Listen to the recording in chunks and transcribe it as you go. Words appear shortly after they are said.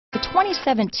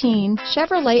2017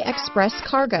 Chevrolet Express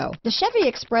Cargo. The Chevy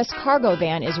Express Cargo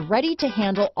van is ready to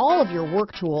handle all of your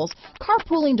work tools,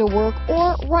 carpooling to work,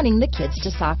 or running the kids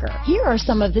to soccer. Here are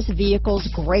some of this vehicle's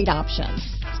great options: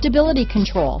 stability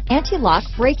control, anti-lock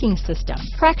braking system,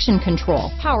 traction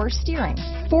control, power steering,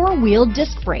 four-wheel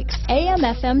disc brakes,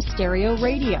 AM/FM stereo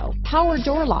radio, power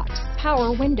door locks,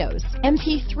 power windows,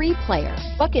 MP3 player,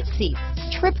 bucket seats,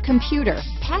 trip computer,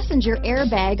 passenger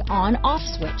airbag on/off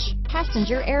switch,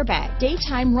 passenger airbag,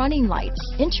 daytime running lights,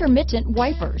 intermittent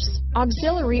wipers,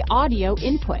 auxiliary audio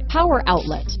input, power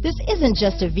outlet. This isn't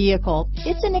just a vehicle,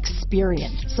 it's an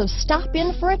experience. So stop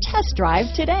in for a test drive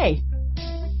today.